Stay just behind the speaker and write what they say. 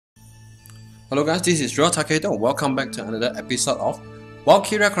Hello guys, this is Takeda and welcome back to another episode of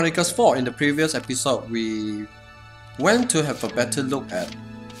Valkyria Chronicles 4. In the previous episode, we went to have a better look at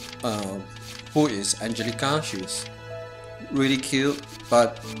who is Angelica. She's really cute,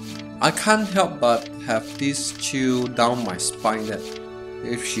 but I can't help but have this chill down my spine that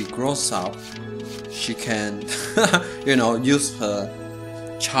if she grows up, she can, use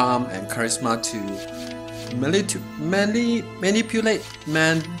her charm and charisma to manipulate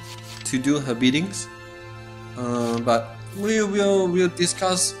men to do her biddings. But we'll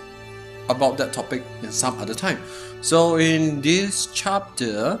discuss about that topic in some other time. So in this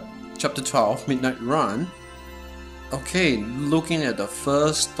chapter 12, Midnight Run, okay, looking at the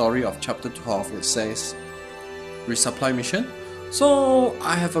first story of chapter 12, it says resupply mission. So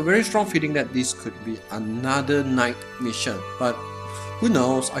I have a very strong feeling that this could be another night mission, but who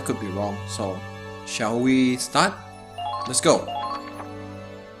knows, I could be wrong. So shall we start? Let's go.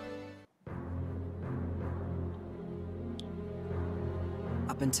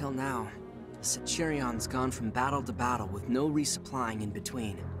 Up until now, the Centurion's gone from battle to battle with no resupplying in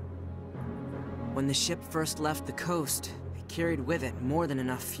between. When the ship first left the coast, it carried with it more than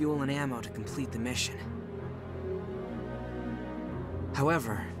enough fuel and ammo to complete the mission.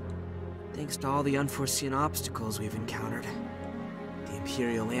 However, thanks to all the unforeseen obstacles we've encountered, the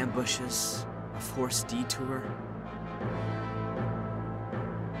Imperial ambushes, a forced detour,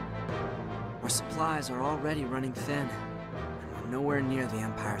 our supplies are already running thin. Nowhere near the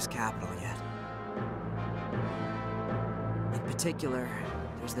Empire's capital yet. In particular,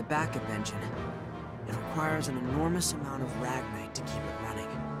 there's the backup engine. It requires an enormous amount of ragnite to keep it running.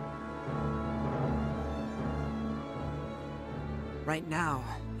 Right now,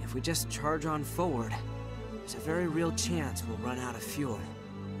 if we just charge on forward, there's a very real chance we'll run out of fuel.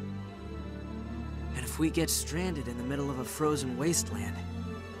 And if we get stranded in the middle of a frozen wasteland,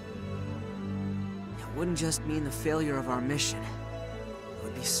 it wouldn't just mean the failure of our mission. It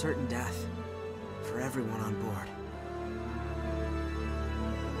would be certain death for everyone on board.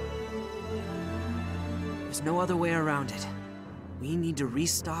 There's no other way around it. We need to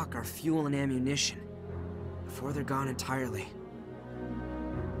restock our fuel and ammunition before they're gone entirely.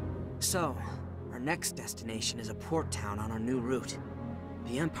 So, our next destination is a port town on our new route.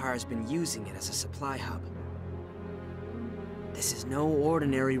 The Empire's been using it as a supply hub. This is no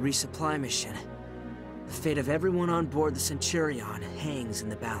ordinary resupply mission. The fate of everyone on board the Centurion hangs in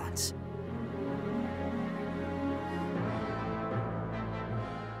the balance.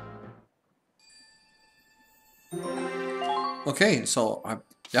 Okay, so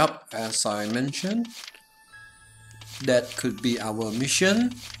as I mentioned, that could be our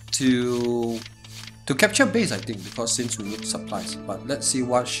mission to capture base, I think, because since we need supplies. But let's see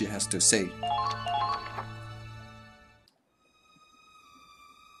what she has to say.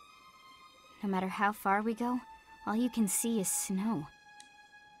 No matter how far we go, all you can see is snow.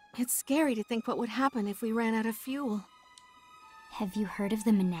 It's scary to think what would happen if we ran out of fuel. Have you heard of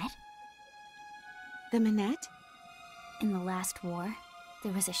the Minette? The Minette? In the last war,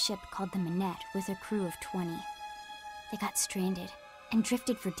 there was a ship called the Minette with a crew of 20. They got stranded and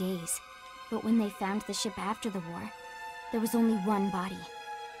drifted for days, but when they found the ship after the war, there was only one body.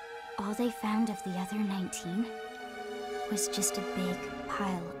 All they found of the other 19 was just a big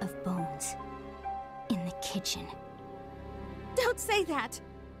pile of bones. In the kitchen. Don't say that!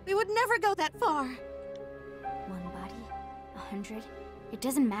 We would never go that far! One body? 100? It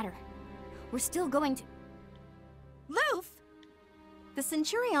doesn't matter. We're still going to... Loof! The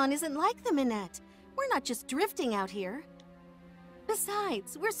Centurion isn't like the Minette. We're not just drifting out here.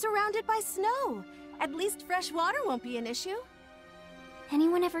 Besides, we're surrounded by snow. At least fresh water won't be an issue.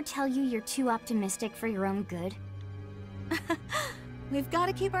 Anyone ever tell you you're too optimistic for your own good? We've got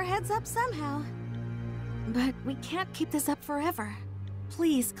to keep our heads up somehow. But we can't keep this up forever.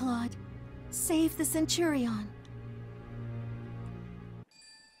 Please, Claude, save the Centurion.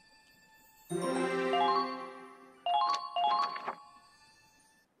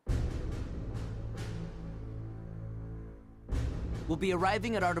 We'll be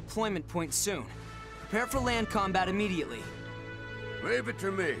arriving at our deployment point soon. Prepare for land combat immediately. Leave it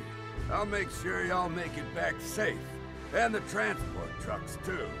to me. I'll make sure y'all make it back safe. And the transport trucks,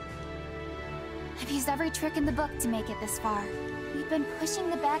 too. I've used every trick in the book to make it this far. We've been pushing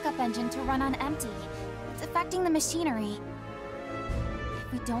the backup engine to run on empty. It's affecting the machinery.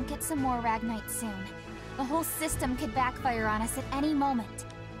 If we don't get some more ragnite soon, the whole system could backfire on us at any moment.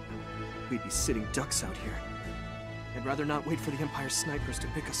 We'd be sitting ducks out here. I'd rather not wait for the Empire's snipers to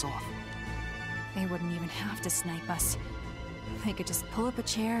pick us off. They wouldn't even have to snipe us. They could just pull up a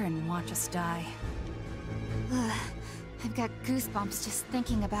chair and watch us die. Ugh, I've got goosebumps just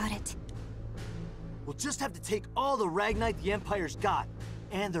thinking about it. We'll just have to take all the Ragnite the Empire's got,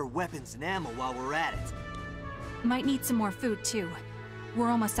 and their weapons and ammo while we're at it. Might need some more food, too. We're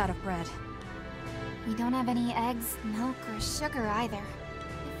almost out of bread. We don't have any eggs, milk, or sugar either.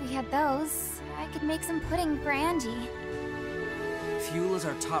 If we had those, I could make some pudding for Angie. Fuel is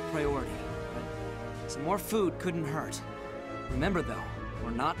our top priority, but some more food couldn't hurt. Remember though,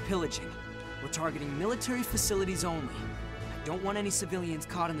 we're not pillaging. We're targeting military facilities only. I don't want any civilians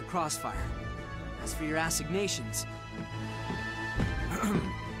caught in the crossfire. As for your assignations...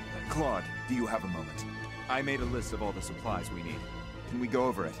 Claude, do you have a moment? I made a list of all the supplies we need. Can we go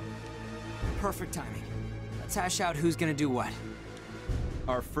over it? Perfect timing. Let's hash out who's gonna do what.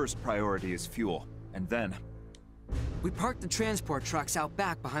 Our first priority is fuel, and then... We park the transport trucks out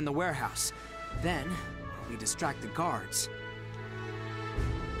back behind the warehouse. Then, we distract the guards.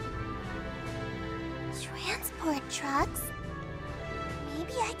 Transport trucks?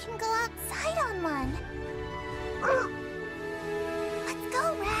 Maybe I can go outside on one. Let's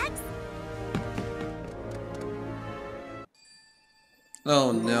go, Rags!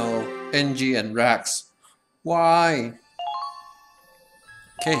 Oh no, NG and Rags. Why?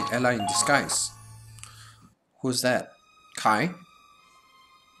 Okay, ally in disguise. Who's that? Kai?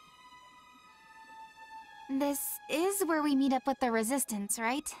 This is where we meet up with the Resistance,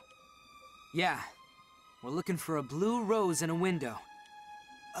 right? Yeah. We're looking for a blue rose in a window.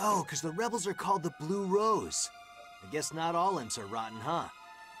 Oh, because the rebels are called the Blue Rose. I guess not all imps are rotten, huh?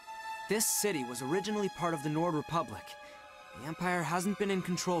 This city was originally part of the Nord Republic. The Empire hasn't been in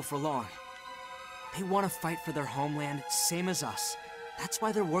control for long. They want to fight for their homeland, same as us. That's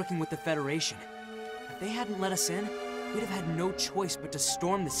why they're working with the Federation. If they hadn't let us in, we'd have had no choice but to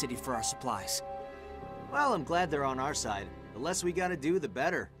storm the city for our supplies. Well, I'm glad they're on our side. The less we gotta do, the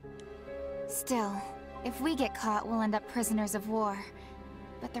better. Still, if we get caught, we'll end up prisoners of war.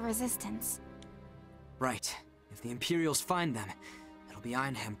 But the Resistance... Right. If the Imperials find them, it'll be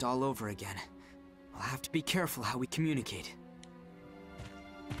Einhempt all over again. We'll have to be careful how we communicate.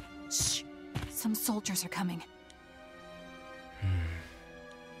 Shh! Some soldiers are coming.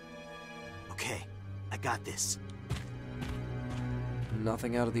 Okay, I got this.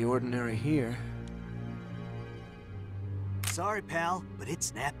 Nothing out of the ordinary here. Sorry, pal, but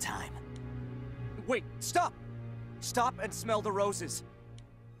it's nap time. Wait, stop! Stop and smell the roses.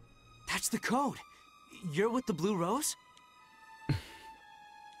 That's the code. You're with the Blue Rose?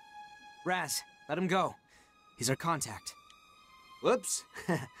 Raz, let him go. He's our contact. Whoops.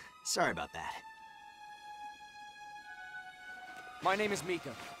 Sorry about that. My name is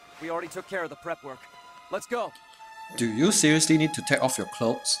Mika. We already took care of the prep work. Let's go. Do you seriously need to take off your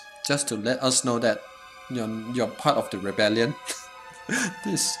clothes just to let us know that you're part of the rebellion?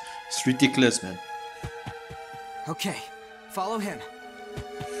 This is ridiculous, man. Okay, follow him.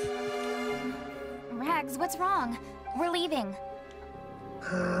 Rags, what's wrong? We're leaving.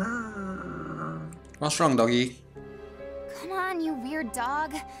 What's wrong, doggy? Come on, you weird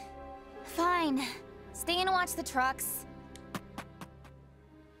dog. Fine. Stay and watch the trucks.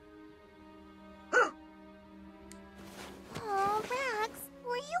 Oh, Rags,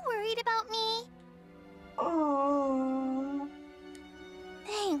 were you worried about me? Oh.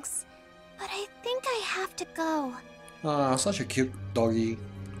 Thanks, but I think I have to go. Ah, such a cute doggy.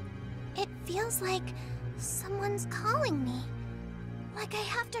 It feels like someone's calling me. Like I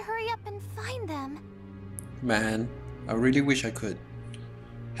have to hurry up and find them. Man, I really wish I could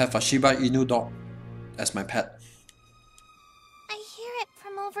have a Shiba Inu dog as my pet. I hear it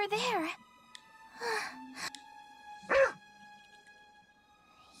from over there.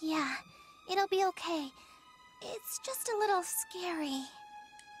 Yeah, it'll be okay. It's just a little scary.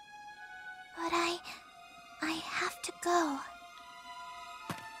 But I have to go.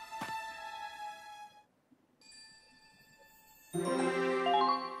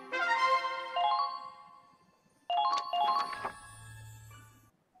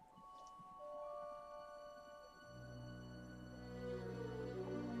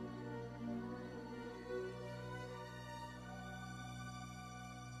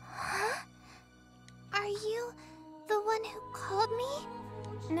 Huh? Are you the one who called me?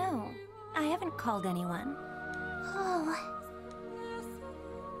 No, I haven't called anyone. Oh.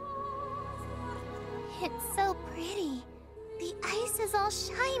 It's so pretty. The ice is all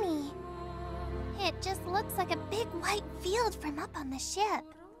shiny. It just looks like a big white field from up on the ship.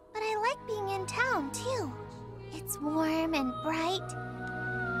 But I like being in town, too. It's warm and bright.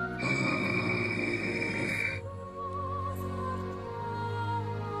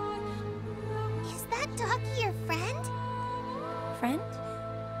 Is that doggy your friend? Friend?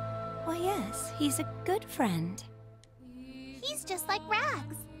 Why, yes, he's a good friend. He's just like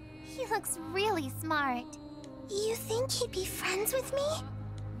Rags. He looks really smart. You think he'd be friends with me?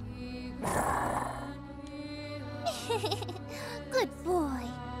 Good boy.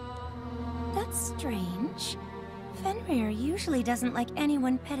 That's strange. Fenrir usually doesn't like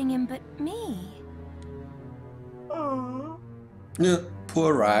anyone petting him but me. Yeah,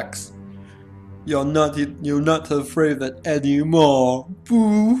 poor Rex. You're not her favorite anymore.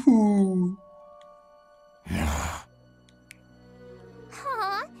 Boo-hoo.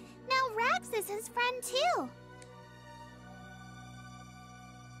 Aw, now Rax is his friend too.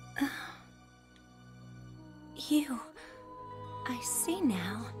 You... I see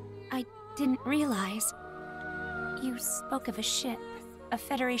now. I didn't realize. You spoke of a ship, a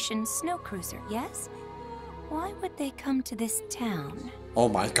Federation snow cruiser, yes? Why would they come to this town? Oh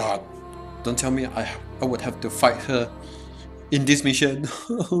my god. Don't tell me I would have to fight her in this mission.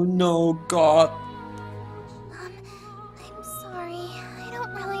 Oh no, god. I'm sorry. I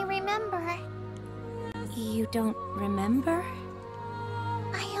don't really remember. You don't remember?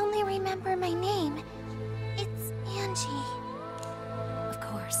 I only remember my name. It's Angie. Of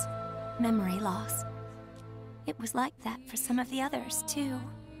course. Memory loss. It was like that for some of the others, too.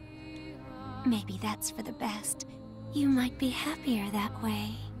 Maybe that's for the best. You might be happier that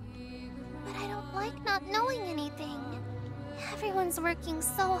way. But I don't like not knowing anything. Everyone's working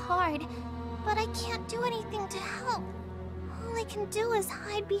so hard, but I can't do anything to help. All I can do is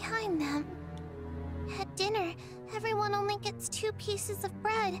hide behind them. At dinner, everyone only gets 2 pieces of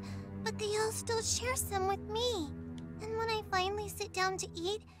bread, but they all still share some with me. And when I finally sit down to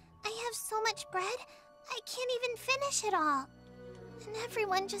eat, I have so much bread, I can't even finish it all. And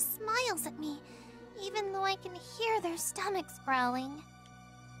everyone just smiles at me, even though I can hear their stomachs growling.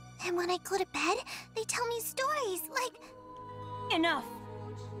 And when I go to bed, they tell me stories like... Enough!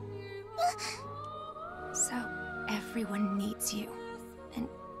 So, everyone needs you, and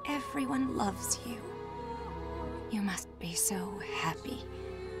everyone loves you. You must be so happy.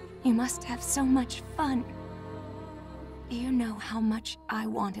 You must have so much fun. Do you know how much I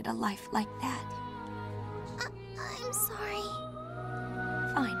wanted a life like that? I'm sorry.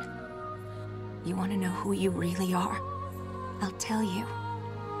 Fine. You want to know who you really are? I'll tell you.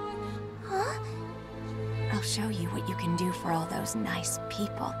 Huh? I'll show you what you can do for all those nice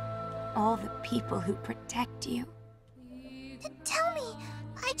people. All the people who protect you. Tell me!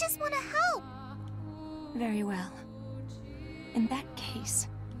 I just want to help! Very well. In that case,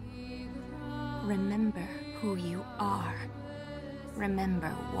 remember who you are. Remember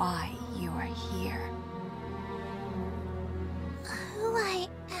why you're here. Who I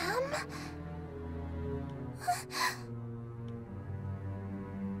am?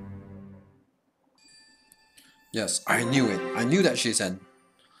 Yes, I knew it. I knew that she's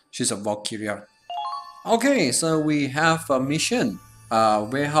a Valkyria. Okay, so we have a mission.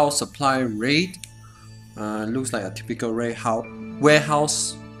 Warehouse supply raid. Looks like a typical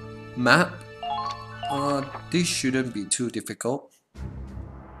warehouse map. This shouldn't be too difficult.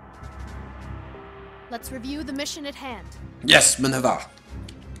 Let's review the mission at hand. Yes, Minerva.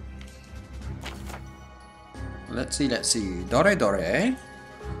 Let's see. Dore.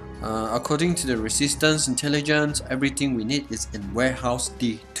 According to the Resistance intelligence, everything we need is in Warehouse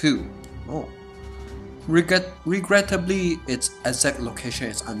D2. Oh. Regrettably, its exact location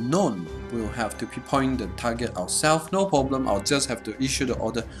is unknown. We'll have to pinpoint the target ourselves. No problem, I'll just have to issue the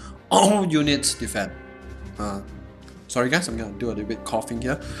order. All units defend. Sorry guys, I'm gonna do a little bit coughing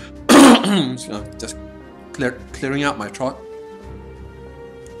here. Just clearing out my throat.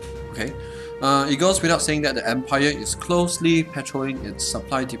 Okay. It goes without saying that the Empire is closely patrolling its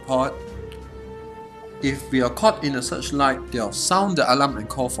supply depot. If we are caught in a searchlight, they'll sound the alarm and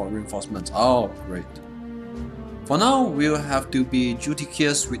call for reinforcements. Oh, great. For now, we'll have to be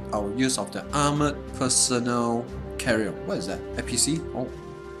judicious with our use of the armored personnel carrier. What is that? APC? Oh.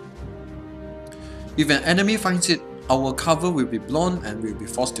 If an enemy finds it, our cover will be blown and we'll be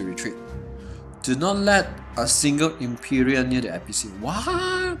forced to retreat. Do not let a single Imperial near the APC.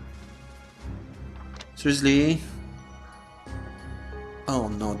 What? Seriously? Oh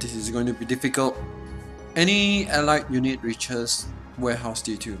no, this is going to be difficult. Any allied unit reaches Warehouse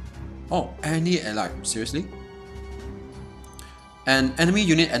D2. Oh, any allied? Seriously? An enemy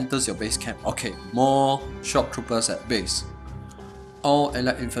unit enters your base camp. Okay, more shock troopers at base. All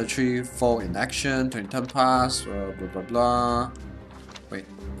allied infantry fall in action. 20 turn pass. Blah blah blah. Wait,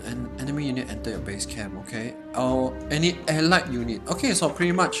 an enemy unit enter your base camp. Okay. Oh, any allied unit. Okay, so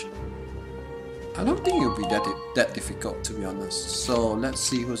pretty much. I don't think it'll be that difficult, to be honest. So let's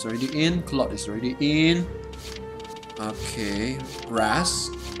see who's already in. Claude is already in. Okay, Raz.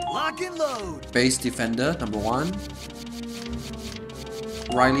 Lock and load. Base defender number 1.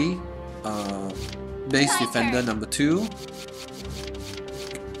 Riley, base defender number 2.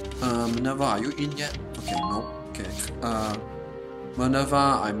 Minerva, are you in yet? Okay, no. Okay.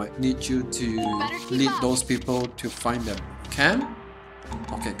 Minerva, I might need you to lead those people to find the camp.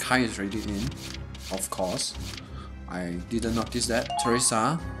 Okay, Kai is already in, of course. I didn't notice that.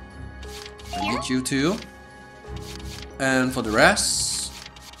 Teresa, I need you too. And for the rest,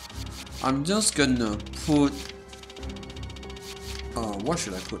 I'm just gonna put... what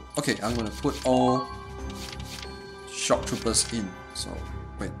should I put? Okay, I'm gonna put all shock troopers in. So,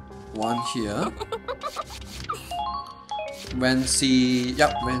 wait, 1 here. Wency,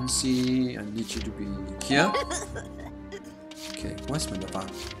 yep, Wency, I need you to be here. Okay, where's Minerva?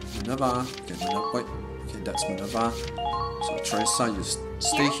 Minerva, okay, Minerva, wait, okay, that's Minerva. So Teresa, you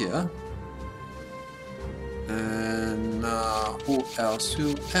stay here. And who else?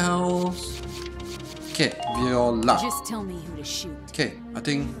 Okay, Viola. Just tell me who to shoot. Okay, I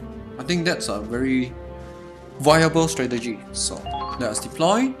think that's a very viable strategy. So let us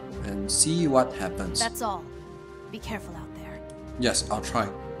deploy and see what happens. That's all. Be careful out there. Yes, I'll try,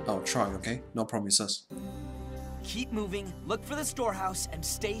 okay? No promises. Keep moving, look for the storehouse, and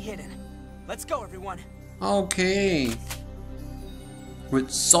stay hidden. Let's go, everyone. Okay.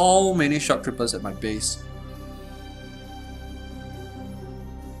 With so many shock troopers at my base.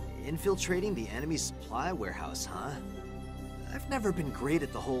 Infiltrating the enemy supply warehouse, huh? I've never been great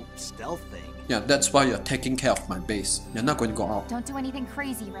at the whole stealth thing. Yeah, that's why you're taking care of my base. You're not going to go out. Don't do anything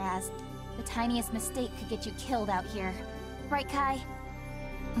crazy, Raz. The tiniest mistake could get you killed out here. Right, Kai?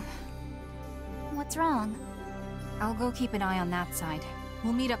 What's wrong? I'll go keep an eye on that side.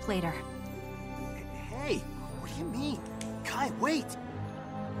 We'll meet up later. Hey, what do you mean? Kai, wait!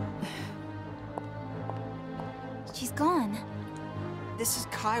 She's gone. This is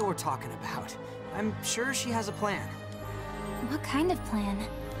Kai we're talking about. I'm sure she has a plan. What kind of plan?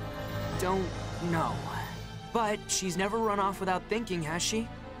 Don't know. But she's never run off without thinking, has she?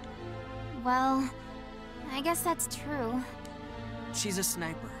 Well, I guess that's true. She's a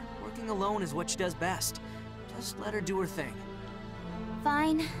sniper. Working alone is what she does best. Just let her do her thing.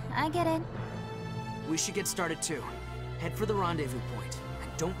 Fine, I get it. We should get started too. Head for the rendezvous point,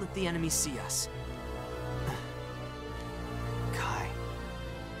 and don't let the enemy see us. Kai.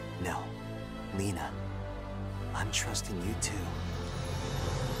 No. Lena. I'm trusting you too.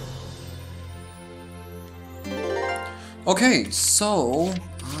 Okay, so...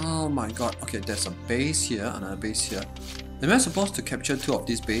 oh my god. Okay, there's a base here, another base here. Am I supposed to capture 2 of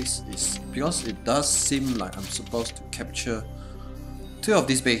these bases? Because it does seem like I'm supposed to capture 2 of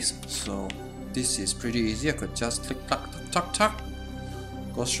these bases. So this is pretty easy. I could just click, tuck, tuck, tuck.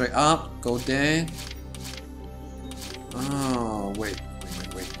 Go straight up, go there. Oh, wait.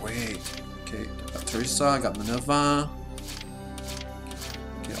 Okay, I got Teresa, I got Minerva.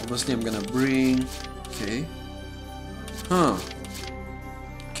 Okay, obviously I'm gonna bring... okay.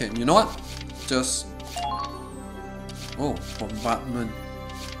 Okay, you know what? Just... oh, bombardment.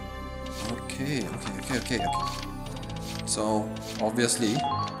 Okay. So, obviously...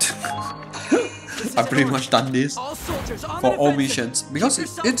 I've pretty much done this for all missions because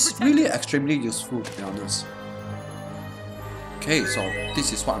it's really extremely useful, to be honest. Okay, so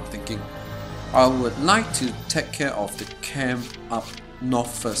this is what I'm thinking. I would like to take care of the camp up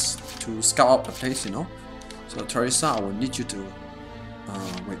north first to scout out the place, you know. So Teresa, I will need you to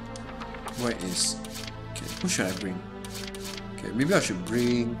wait. Where is... okay, who should I bring? Okay, maybe I should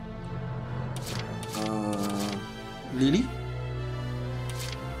bring Lily?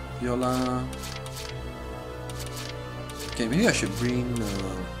 Viola. Okay, maybe I should bring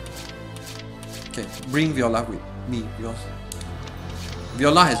okay, bring Viola with me because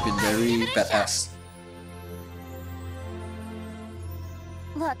Viola has been very badass.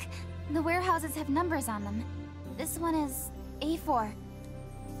 Look, the warehouses have numbers on them. This one is A4.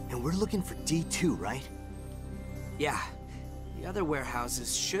 And we're looking for D2, right? Yeah. The other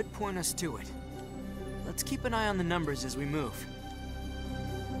warehouses should point us to it. Let's keep an eye on the numbers as we move.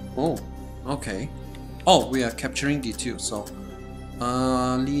 Oh, okay. Oh, we are capturing D2, so...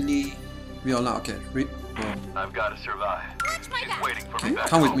 Lily... Viola, okay. I've got to survive. She's waiting for me back.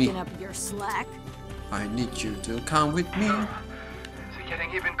 Come with me. Up your slack. I need you to come with me. Is it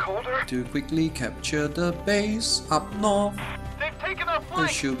getting even colder? To quickly capture the base up north. They've taken our It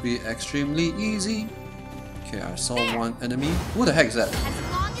flank. should be extremely easy. Okay, I saw one enemy. Who the heck is that? As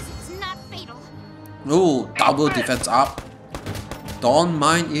long as it's not fatal. Oh, double defense up. Don't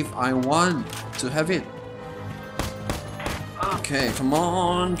mind if I want to have it. Okay, come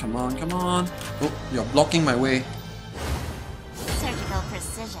on. Oh, you're blocking my way. Surgical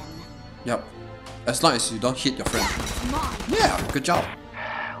precision. Yep. As long as you don't hit your friend. Come on. Yeah, good job.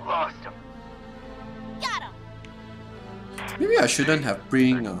 Lost him. Maybe I shouldn't have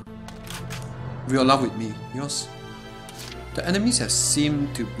bring Viola with me, because the enemies have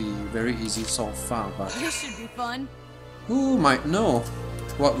seemed to be very easy so far, but This should be fun. who might know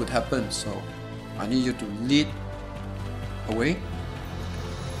what would happen, so I need you to lead away.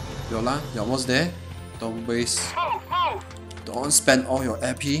 Viola, you're almost there. Don't waste. Don't spend all your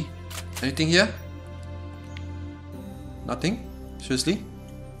AP. Anything here? Nothing? Seriously?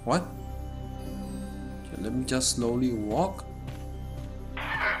 What? Okay, let me just slowly walk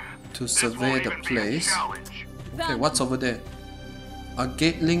to survey the place. Okay, what's over there? A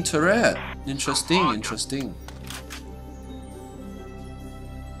gatling turret. Interesting, interesting.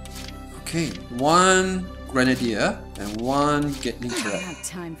 Okay, one grenadier and one gatling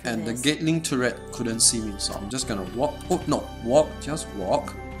turret. And the gatling turret couldn't see me, so I'm just gonna walk. Oh no, walk, just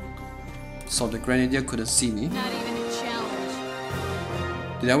walk. So the grenadier couldn't see me. Not even a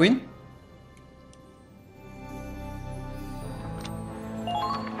challenge. Did I win?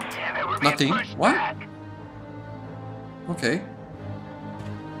 Nothing? What? Okay.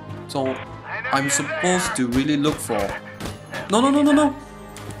 So I'm supposed to really look for... No, no, no, no, no!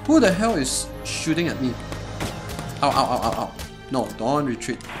 Who the hell is shooting at me? Ow, ow, ow, ow, ow. No, don't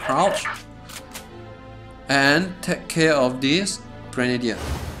retreat. Crouch. And take care of this grenadier.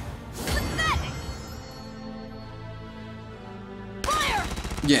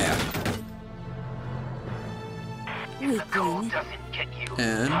 Yeah.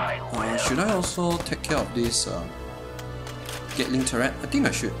 And should I also take care of this gatling turret? I think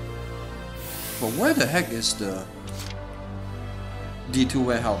I should. But where the heck is the D2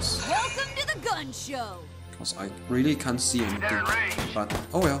 warehouse? Welcome to the gun show. Because I really can't see anything. But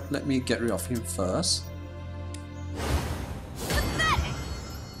oh well, let me get rid of him first.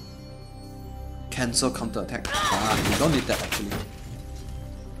 Cancel counter attack. Ah, you don't need that actually.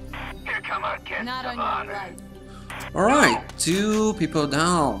 Not on your life. Alright, 2 people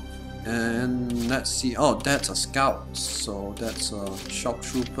down. And let's see. Oh, that's a scout. So that's a shock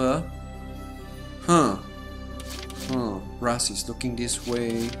trooper. Huh. Russ is looking this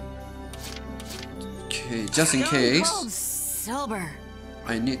way. Okay, just in case, Silver.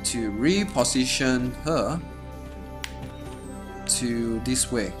 I need to reposition her to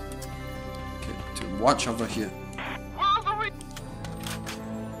this way. Okay, to watch over here.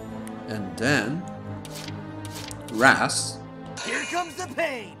 And then Ras, Here comes the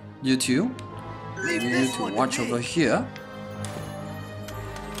pain. you two, you need to watch over here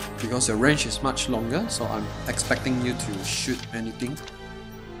because the range is much longer, so I'm expecting you to shoot anything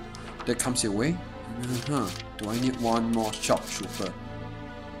that comes your way. Do I need one more shock trooper?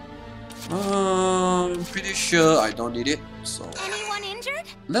 I'm pretty sure I don't need it, so Anyone injured?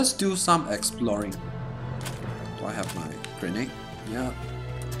 let's do some exploring. Do I have my grenade? Yeah.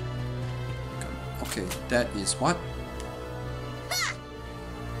 Okay, that is what?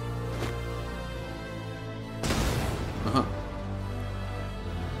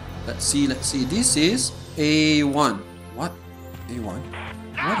 Let's see. This is A1. What? A1? What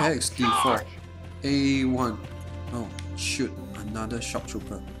the heck is D4? A1. Oh, shoot. Another shock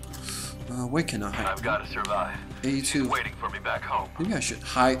trooper. Where can I hide? I've got to survive. A2. She's waiting for me back home. Maybe I should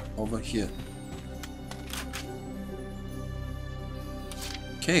hide over here.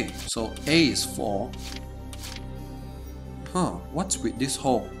 Okay, so A is 4. Huh, what's with this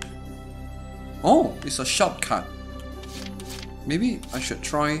hole? Oh, it's a shortcut. Maybe I should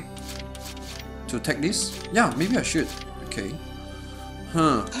try to take this? Yeah, maybe I should. Okay.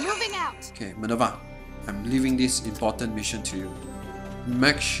 Moving out. Okay, Minerva, I'm leaving this important mission to you.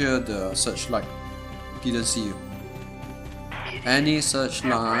 Make sure the searchlight didn't see you. Any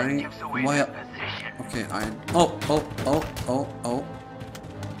searchlight? Why? Okay, oh.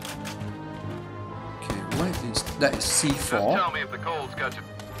 Okay, what is that? Is C4? Just tell me if the cold's got you.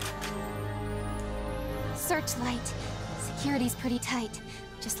 Searchlight. Security's pretty tight,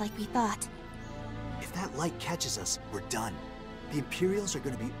 just like we thought. If that light catches us, we're done. The Imperials are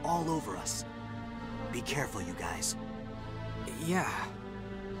gonna be all over us. Be careful, you guys. Yeah.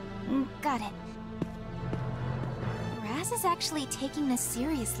 Got it. Raz is actually taking this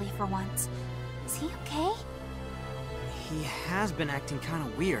seriously for once. Is he okay? He has been acting kind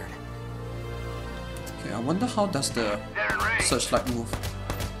of weird. Okay, I wonder how does the searchlight move.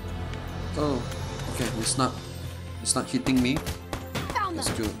 Oh, okay, it's not hitting me. That's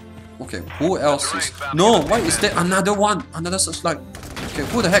good. Okay, who else is? No, why is there another one? Another searchlight. Okay,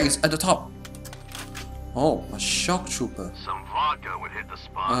 who the heck is at the top? Oh, a shock trooper. Some vodka would hit the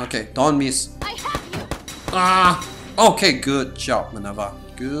spot. Okay, don't miss. I have you. Ah, okay, good job, Minerva.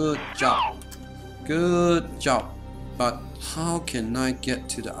 Good job. Good job. But how can I get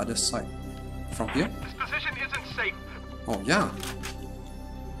to the other side? From here? This position isn't safe. Oh, yeah.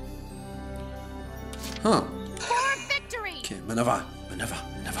 Huh. For victory! Okay, Minerva.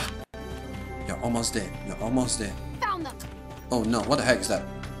 You're almost there. Found them! Oh no, what the heck is that?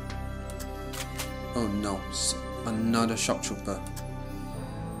 Oh no, it's another shock trooper.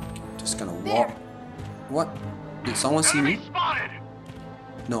 Okay, just gonna walk. What? Did someone see me?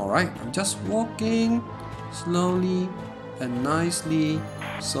 No, right? I'm just walking slowly and nicely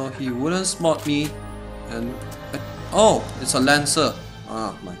so he wouldn't spot me. And oh, it's a lancer.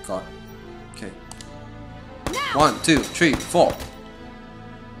 Oh my god. Okay. 1, 2, 3, 4.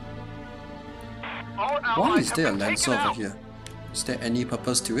 Why is there a lancer over here? Is there any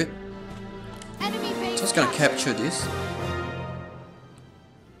purpose to it? Just gonna capture this.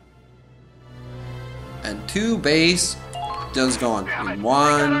 And 2 base just gone in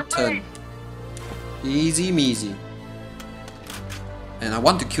 1 turn. Easy measy. And I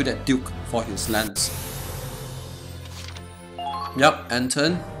want to kill that Duke for his lance. Yup, and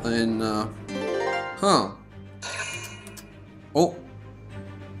turn. And huh. Oh.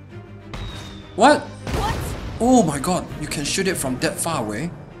 What? Oh my god, you can shoot it from that far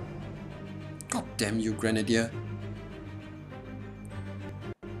away. God damn you, Grenadier.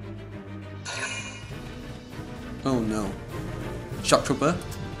 Oh no. Shock trooper?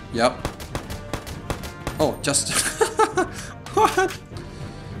 Yup. Oh, just... What?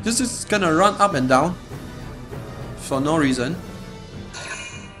 Just gonna run up and down for no reason.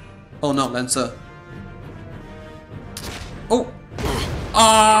 Oh no, Lancer. Oh!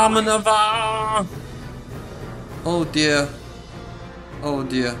 Ah, Minerva! Oh dear. Oh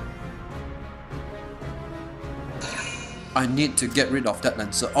dear. I need to get rid of that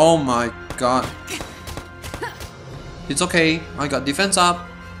Lancer. Oh my god. It's okay, I got defense up.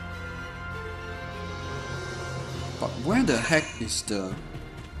 But where the heck is the...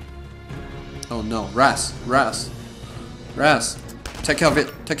 Oh no, Raz. Take care of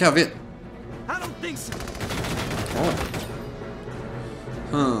it, I don't think so. Oh.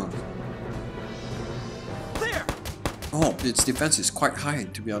 Huh. There. Oh, its defense is quite high,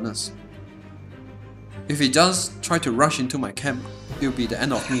 to be honest. If it does try to rush into my camp, it'll be the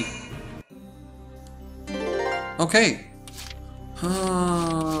end of me. Okay.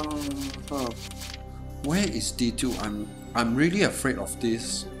 Where is D2? I'm really afraid of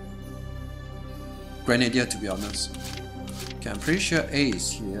this Grenadier, to be honest. Okay, I'm pretty sure A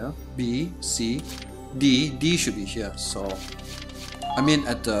is here. B, C, D should be here. So I mean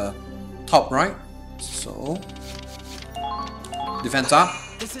at the top right. So defense up.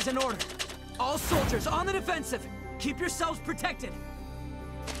 This is an order. All soldiers on the defensive. Keep yourselves protected.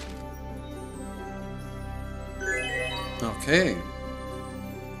 Okay.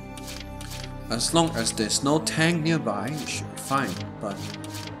 As long as there's no tank nearby, it should be fine. But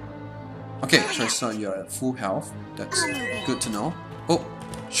okay, Tracer, you're at full health. That's good to know. Oh,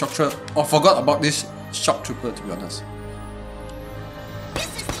 shock trooper. Oh, forgot about this shock trooper, to be honest.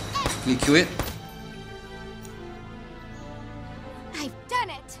 Can you kill it? I've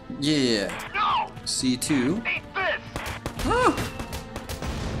done it. Yeah. C2. Ah.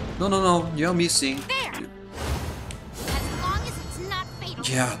 No, you're missing.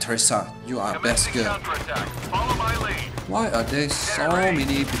 Yeah, Teresa, you are best girl. Why are there so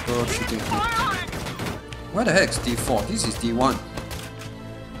many people shooting me? Where the heck is D4? This is D1.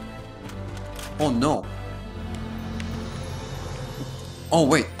 Oh no. Oh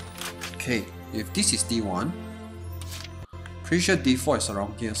wait. Okay, if this is D1, pretty sure D4 is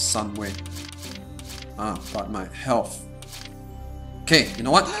around here somewhere. Ah, but my health. Okay, you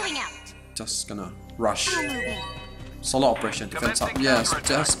know what? Just gonna rush. Solo operation, defense up. Yes,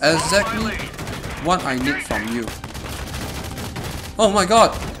 just exactly what I need from you. Oh my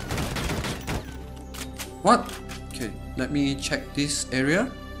god! What? Okay, let me check this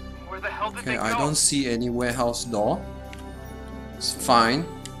area. Okay, I don't see any warehouse door. It's fine.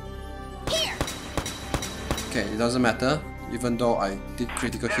 Okay, it doesn't matter, even though I did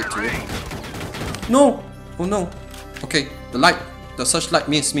critical hit to it. No! Oh no! Okay, the searchlight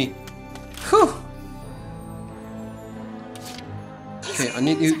missed me. Whew! Okay, I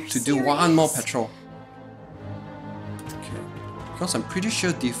need you to do one more patrol. Okay, because I'm pretty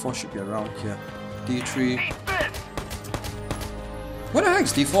sure D4 should be around here. D3. Where the heck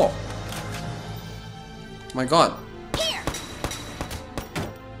is D4? My god.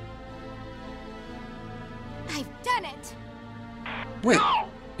 I've done it. Wait,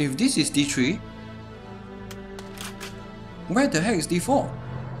 if this is D3, where the heck is D4?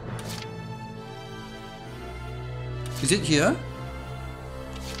 Is it here?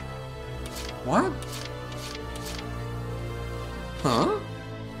 What? Huh?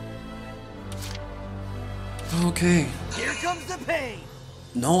 Okay. Here comes the pain.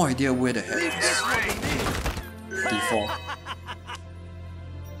 No idea where the heck is D4.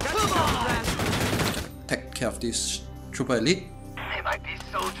 Take care of this Trooper Elite. They might be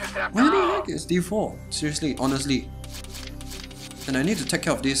soldiers after Where the all. heck is D4? Seriously, honestly. And I need to take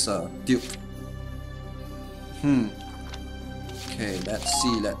care of this Duke. Okay,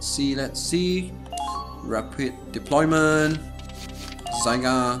 let's see. Rapid deployment.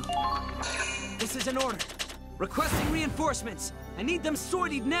 Zyga. This is an order. Requesting reinforcements. I need them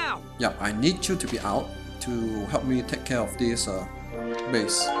sorted now. Yeah, I need you to be out to help me take care of this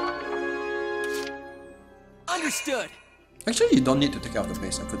base. Understood. Actually, you don't need to take care of the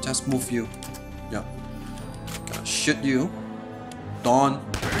base. I could just move you. Yeah. Gonna shoot you. Dawn.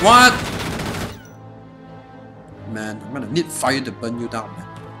 What? Man, I'm gonna need fire to burn you down, man.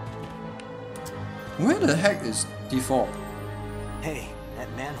 Where the heck is D4? Hey, that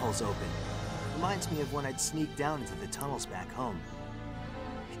manhole's open. Reminds me of when I'd sneak down into the tunnels back home.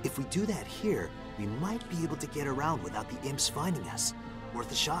 If we do that here, we might be able to get around without the imps finding us.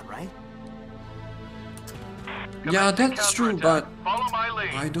 Worth a shot, right? Yeah, that's true, but Follow my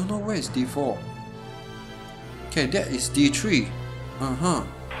lead. I don't know where is D4. Okay, that is D3.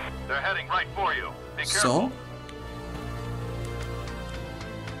 They're heading right for you. Be careful. So?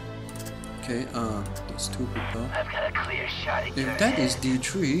 Okay, there's two people. I've got a clear shot at your If that head. is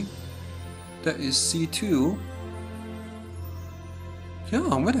D3, that is C2. Yeah,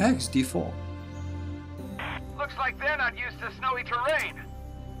 where the heck is D4? Looks like they're not used to snowy terrain.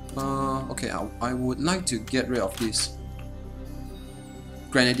 Okay, I would like to get rid of this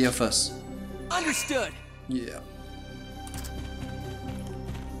Grenadier first. Understood. Yeah.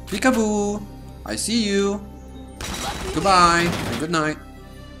 Peekaboo! I see you! Goodbye and good night.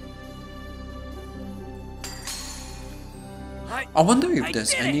 I wonder if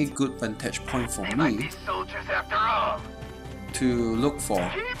there's any good vantage point for They might me be soldiers after all. to look for.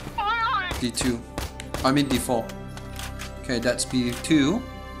 Keep firing! D2. I mean D4. Okay, that's B2.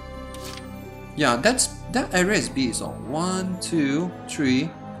 Yeah, that area is B, so 1, 2, 3.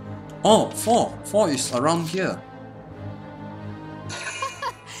 Oh, 4. 4 is around here.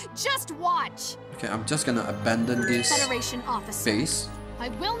 Just watch. Okay, I'm just gonna abandon this Federation officer. base. I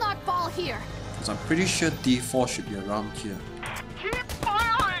will not fall here. Because I'm pretty sure D4 should be around here. Keep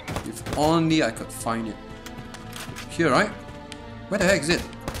firing! If only I could find it. Here, right? Where the heck is it?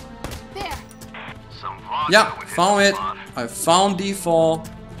 There. Some vodka Yeah, would hit found the it. spot. I found D4.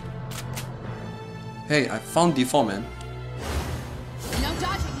 Hey, I found D4, man. No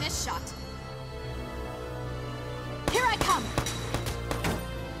dodging this shot. Here I come.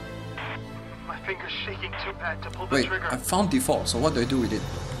 My finger's shaking too bad to pull the Wait, trigger. I found D4, so what do I do with it?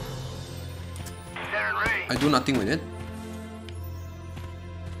 They're in range. I do nothing with it.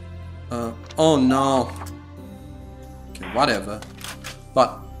 Oh no. Okay, whatever.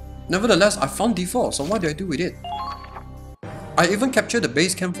 But nevertheless, I found D4, so what do I do with it? I even captured the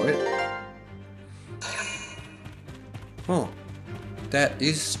base camp for it. Oh, that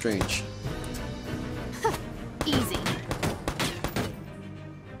is strange. Easy.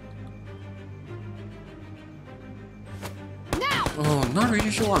 Now. Oh, not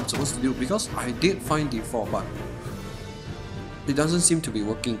really sure what I'm supposed to do because I did find D4, but it doesn't seem to be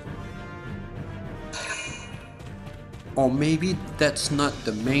working. Or maybe that's not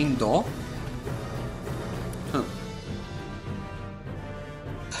the main door? Huh.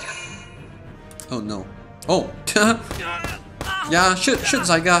 Oh no. Oh! Yeah, shoot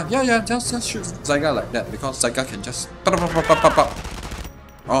Zyga. Yeah, just shoot Zyga like that because Zyga can just...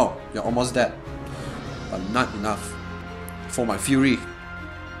 Oh, you're almost dead. But not enough for my fury.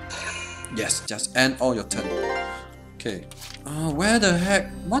 Yes, just end all your turn. Okay. Where the heck?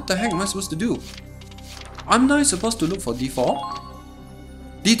 What the heck am I supposed to do? I'm not supposed to look for D4?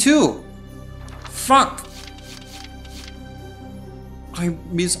 D2! Fuck! I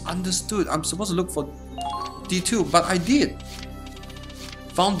misunderstood. I'm supposed to look for D2, but I did.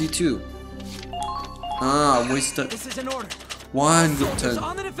 Found D2. I wasted This is an order. one good Soldiers turn.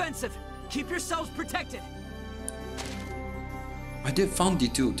 on the defensive. Keep yourselves protected. I did found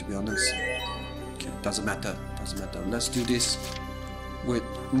D2, to be honest. Okay, doesn't matter. Let's do this with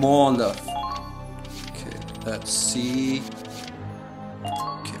more love. Okay, let's see.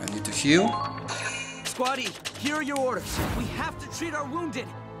 Okay, I need to heal. Squaddy, here are your orders. We have to treat our wounded.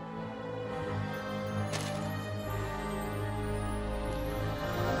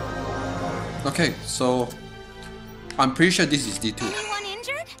 Okay, so I'm pretty sure this is D2. Anyone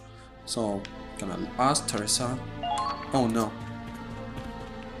injured? So gonna ask Teresa. Oh no.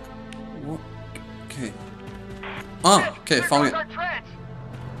 What? Okay. Ah, okay, found it. Our trench.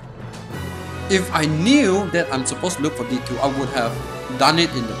 if I knew that I'm supposed to look for D2, I would have done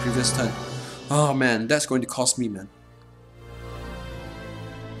it in the previous turn. Oh man, that's going to cost me, man.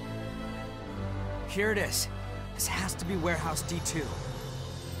 Here it is. This has to be warehouse D2.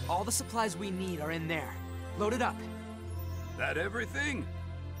 All the supplies we need are in there. Load it up. That everything?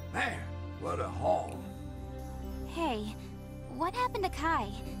 Man, what a haul. Hey, what happened to Kai?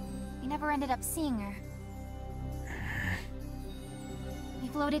 We never ended up seeing her.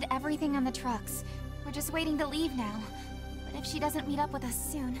 We've loaded everything on the trucks. We're just waiting to leave now. But if she doesn't meet up with us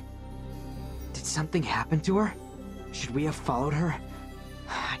soon... Did something happen to her? Should we have followed her?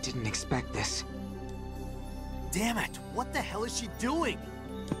 I didn't expect this. Damn it! What the hell is she doing?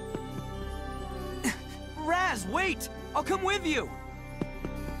 Raz, wait! I'll come with you!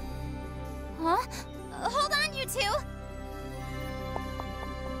 Huh? Hold on, you two!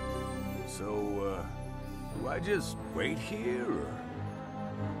 So, do I just wait here, or...?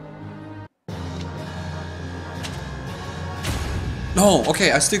 No,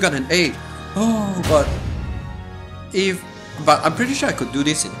 okay, I still got an 8. Oh, but I'm pretty sure I could do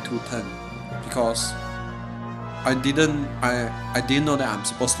this in 2 turns because I didn't know that I'm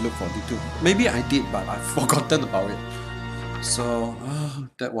supposed to look for D2. Maybe I did, but I've forgotten about it. So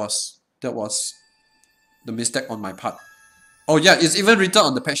that was the mistake on my part. Oh yeah, it's even written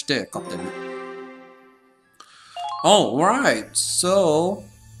on the patch there. God damn it. Oh right, so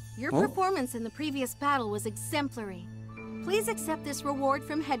your performance in the previous battle was exemplary. Please accept this reward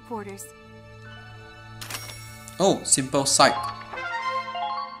from headquarters. Oh, simple sight.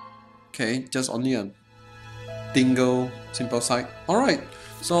 Okay, just only a dingle simple sight. Alright,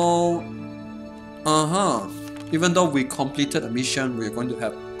 so even though we completed a mission, we're going to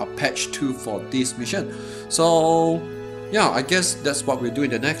have a patch 2 for this mission. So yeah, I guess that's what we'll do in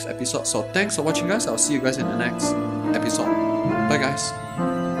the next episode. So thanks for watching, guys. I'll see you guys in the next episode. Bye guys.